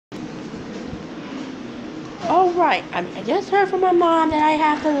Oh right, I just heard from my mom that I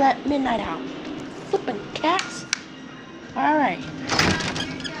have to let midnight out. Flippin' cats. Alright.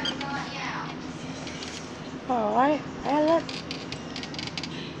 Alright, I let...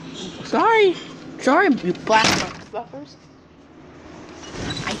 Sorry, you black motherfuckers.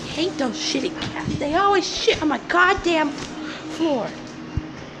 I hate those shitty cats. They always shit on my goddamn floor.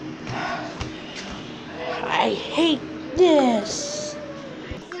 I hate this.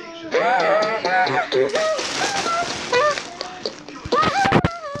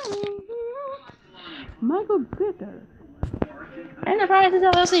 Michael Picker Enterprises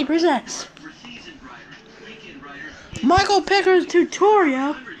LLC presents Michael Picker's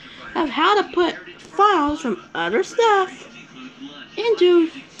tutorial of how to put files from other stuff into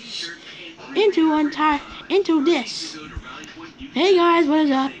this. Hey guys, what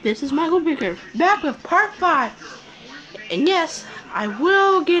is up? This is Michael Picker, back with part 5. And yes, I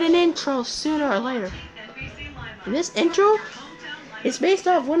will get an intro sooner or later. And this intro is based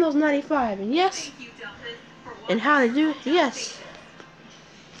off Windows 95, and yes, and how to do it, yes.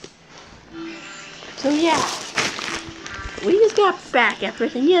 So yeah, we just got back after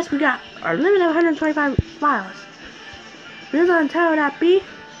this, and yes, we got our limit of 125 files. We go on Tower.b,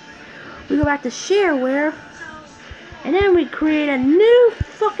 we go back to shareware, and then we create a new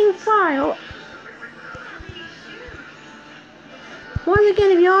fucking file. Once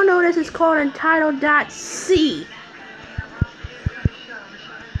again, if y'all know this, it's called entitled.c.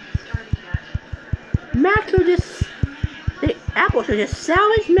 Mac should just, Apple should just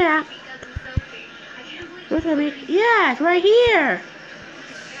salvage Mac. What's gonna be? Yeah, it's right here.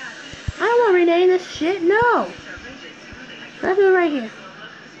 I don't want to rename this shit. No. Let's do it right here.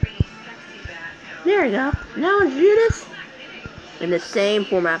 There we go. Now let's view this in the same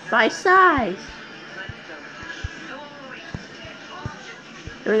format by size.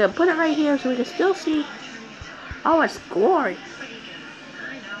 And we're gonna put it right here so we can still see. Oh, it's glory.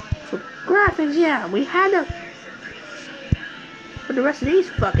 For graphics, yeah, we had to put the rest of these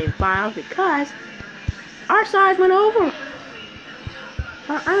fucking files because our size went over.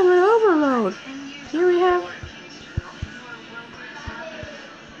 Our item went overload. Here we have.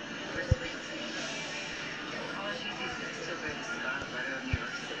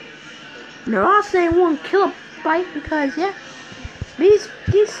 And they're all saying 1 kilobyte because yeah,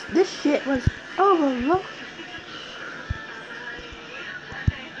 this shit was overload.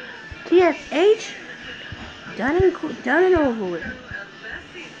 TFH done and over with.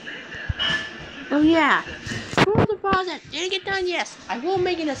 Oh yeah, for the files that didn't get done, yes, I will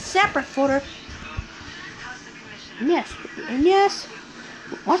make it a separate folder. And yes,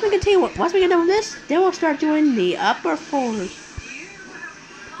 once we get done with this, then we'll start doing the upper folders.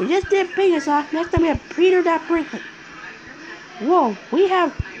 We just did Pegasus. Next time we have Peter.Brinkley. Whoa, we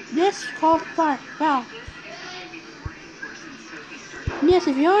have this called file. Yes,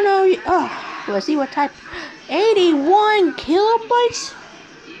 if you don't know, let's see what type. 81 kilobytes.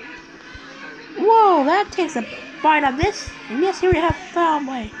 Whoa, that takes a bite of this. And yes, here we have file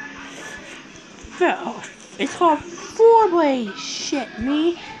way. It's called 4-way. Shit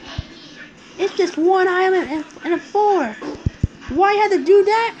me. It's just one item and a 4. Why you had to do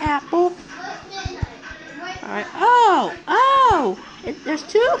that, Apple? Alright. Oh! There's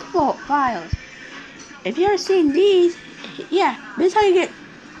 2 files. If you ever seen these, yeah, this is how you get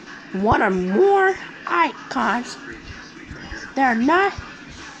 1 or more icons that are not.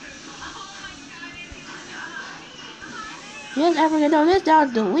 Yes, after we get done with this,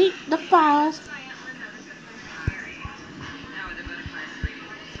 I'll delete the files.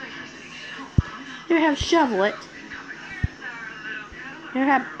 Here we have Shovel It. Here we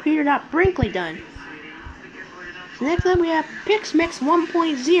have Peter.Brinkley done. Next up we have PixMix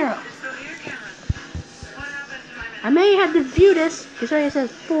 1.0. I may have to view this because right here it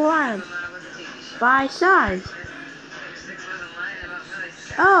says 4 items by size.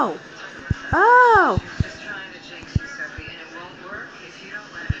 Oh!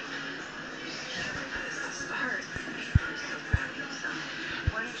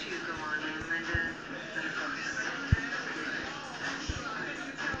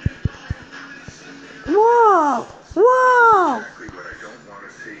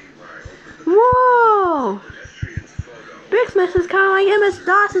 Whoa! PixMix is kind of like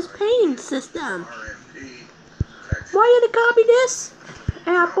MS-DOS's painting system. Why you had to copy this,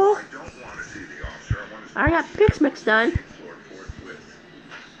 Apple? I got PixMix done.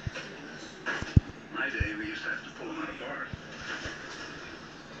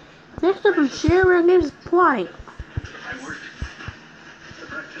 Next up from shareware games is plotting.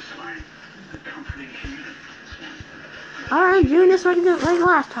 Alright, doing this like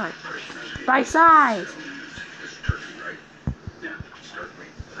last time. By size.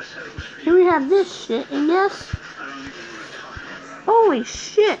 here we have this shit, and yes. Holy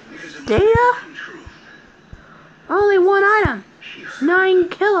shit. Data? Only one item. 9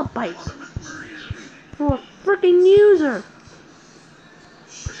 kilobytes. For a freaking user.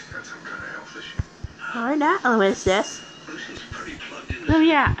 Alright, now, what is this? Oh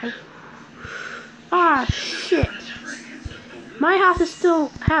yeah. Ah, shit. My house is still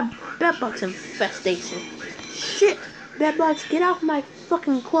have bedbugs infestation. Shit. Bedbugs, get off my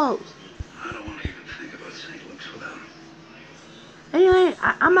fucking clothes. Anyway,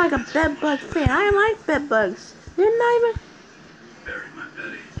 I'm like a bedbug fan. I like bedbugs. They're not even...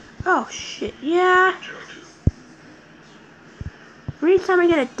 Oh shit, yeah. Every time I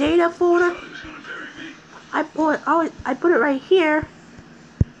get a data folder, I put it right here.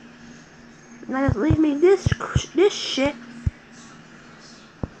 And that just leaves me this shit.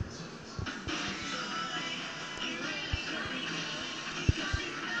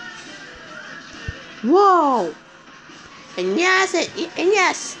 Whoa! And yes,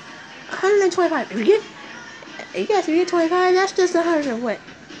 125. If you get 25, that's just 100. What?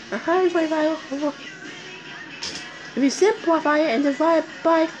 125. If you simplify it and divide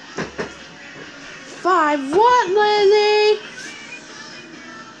by 5, what, Lizzie?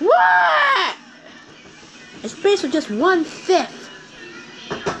 What? It's basically just 1/5.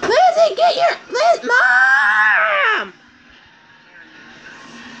 Lizzie, get your Mom!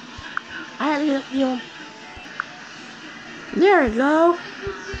 I have to get There we go.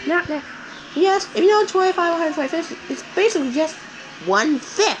 Not there. Yes, if you know 25, 125, it's basically just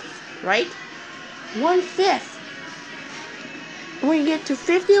 1/5, right? 1/5. When you get to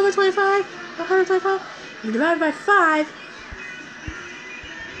 50 over 25, 125, you divide by 5.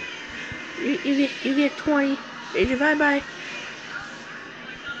 You get 20. You divide by.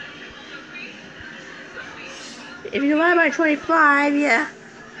 If you divide by 25, yeah.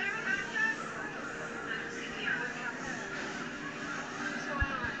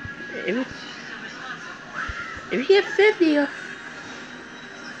 If you get 50,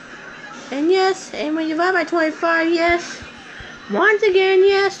 and yes, and when you divide by 25, yes. Once again,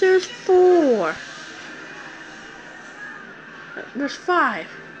 yes, there's 4. There's 5.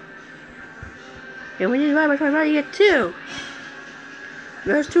 And when you divide by 25, you get 2.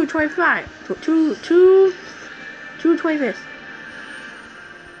 There's 225. 2 25ths.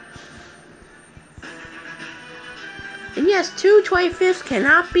 And yes, 2 25ths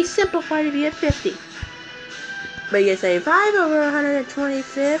cannot be simplified if you get 50. But you say 5 over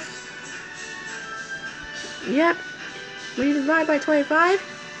 125th. Yep. When you divide by 25.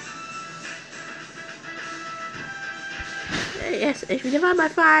 Yes, if you divide by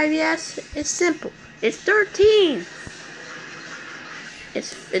 5, yes, it's simple. It's 13.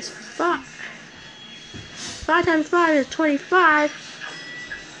 It's 5. 5 times 5 is 25.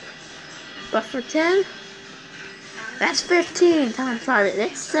 But for 10, that's 15 times 5.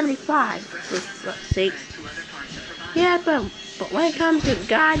 That's 75. For fuck's sake. Yeah, but when it comes to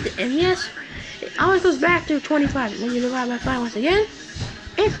God, and yes, it always goes back to 25. When you divide by 5 once again,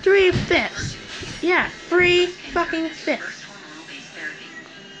 it's 3/5. Yeah, 3 fucking fifths.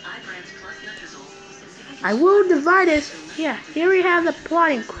 I will divide this. Yeah, here we have the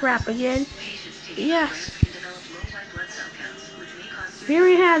plotting crap again. Yes. Here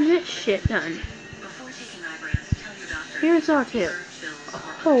we have this shit done. Here's our tip.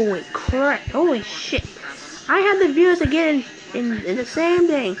 Holy crap. Holy shit. I had the views again in the same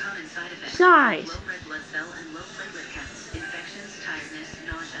thing. Size.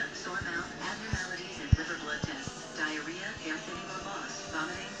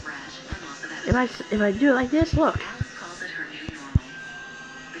 If I do it like this, look.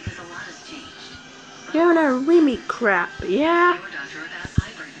 You're a remake crap, yeah?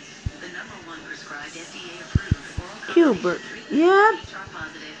 Hubert, yeah?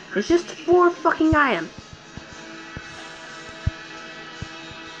 It's just 4 fucking items.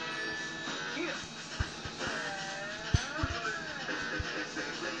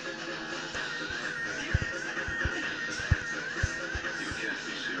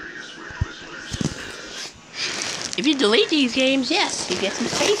 If you delete these games, yes, you get some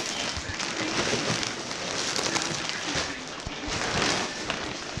space.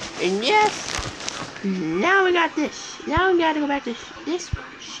 And yes, now we got this. Now we gotta go back to this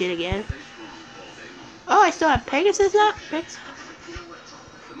shit again. Oh, I still have Pegasus up?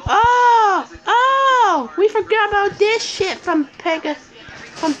 Oh, we forgot about this shit from Pegasus.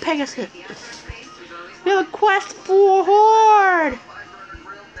 We have a quest for Horde.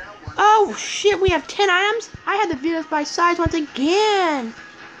 Oh shit, we have 10 items? I had to view this by size once again.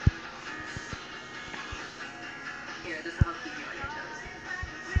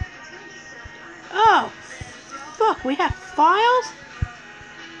 we have files?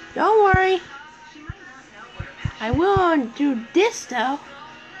 Don't worry. I will do this though.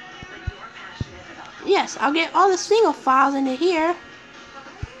 Yes, I'll get all the single files into here.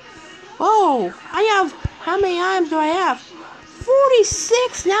 Oh, I have, how many items do I have?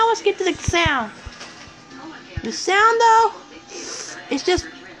 46! Now let's get to the sound. The sound though, it's just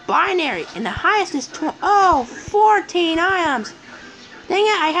binary, and the highest is 14 items. Dang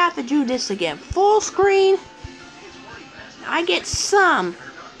it, I have to do this again. Full screen, I get some.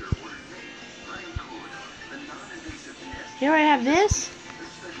 Here I have this.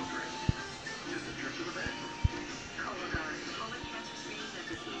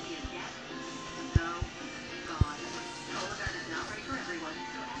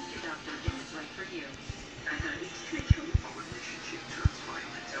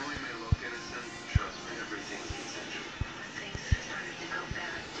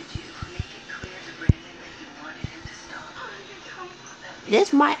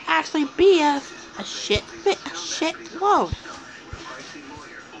 This might actually be a shit load.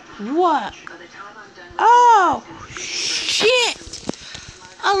 What? Oh, shit!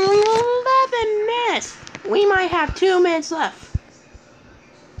 11 minutes! We might have 2 minutes left.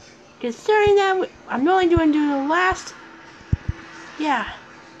 Considering that I'm only doing the last... Yeah.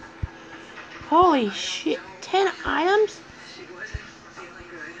 Holy shit. 10 items?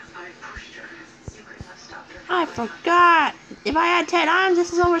 I forgot. If I had 10 items,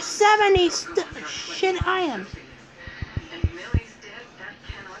 this is over 70 shit items.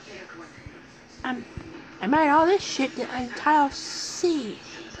 I made all this shit in Tile C.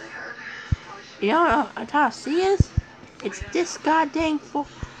 You know what Tile C is? It's this goddamn full.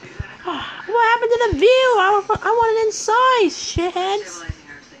 Oh, what happened to the view? I want it in size, shitheads.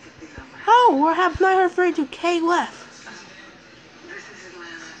 Oh, we have 932K left.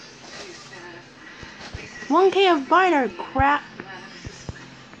 1K of binary crap.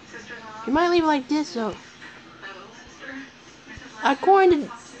 You might leave it like this though. According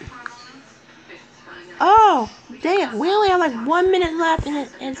to... Oh, damn, we only have like 1 minute left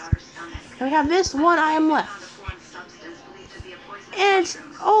and we have this one item left. And it's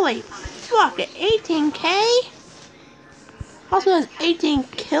only, fuck it, 18K? Also has 18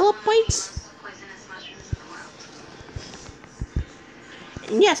 kilobytes.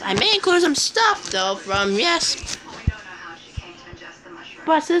 And yes, I may include some stuff though from, yes.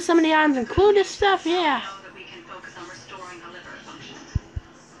 But since some of the items include this stuff, yeah.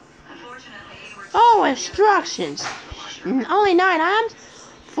 Oh, instructions. Only 9 items.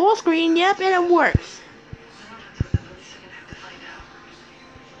 Full screen, yep, and it works.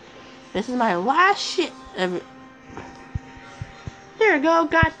 This is my last shit. There we go,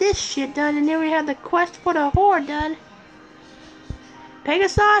 got this shit done, and then we have the quest for the horde done.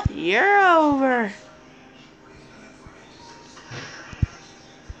 Pegasus, you're over.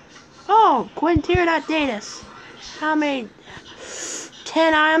 Oh, Quintier.Datus. How many?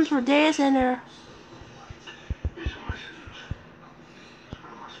 10 items for Datus in there.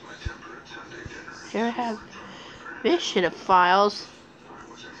 Here I have this shit of files.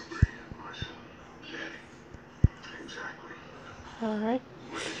 Alright.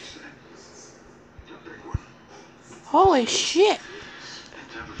 Holy shit.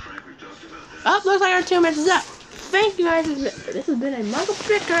 Oh, looks like our 2 minutes is up. Thank you guys. This has been a Michael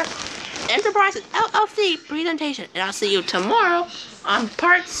Picker Enterprises LLC presentation. And I'll see you tomorrow on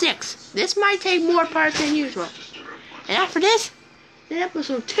part 6. This might take more parts than usual. And after this, then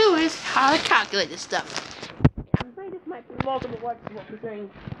episode 2 is how to calculate this stuff. I'm afraid this might be multiple parts of what we're doing.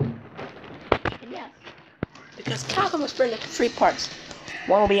 And yes, because calculus will split into 3 parts.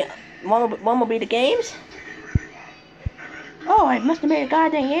 One will be the games. Oh, I must have made a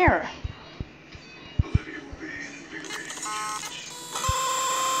goddamn error.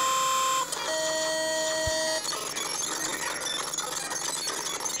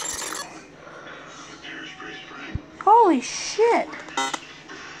 Holy shit.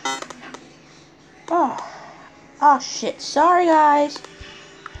 Oh shit. Sorry guys.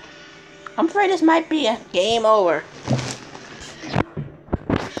 I'm afraid this might be a game over.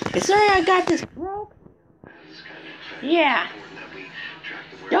 Considering I got this broke. Yeah.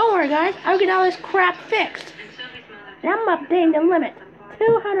 Don't worry guys, I'll get all this crap fixed. And I'm updating the limit.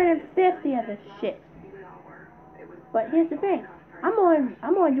 250 of this shit. But here's the thing. I'm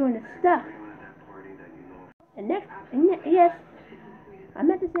only doing the stuff. And yes, I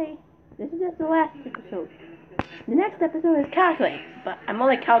meant to say, this is just the last episode. The next episode is calculating, but I'm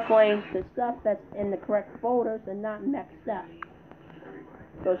only calculating the stuff that's in the correct folders and not mixed up.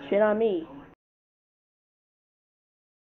 So shit on me.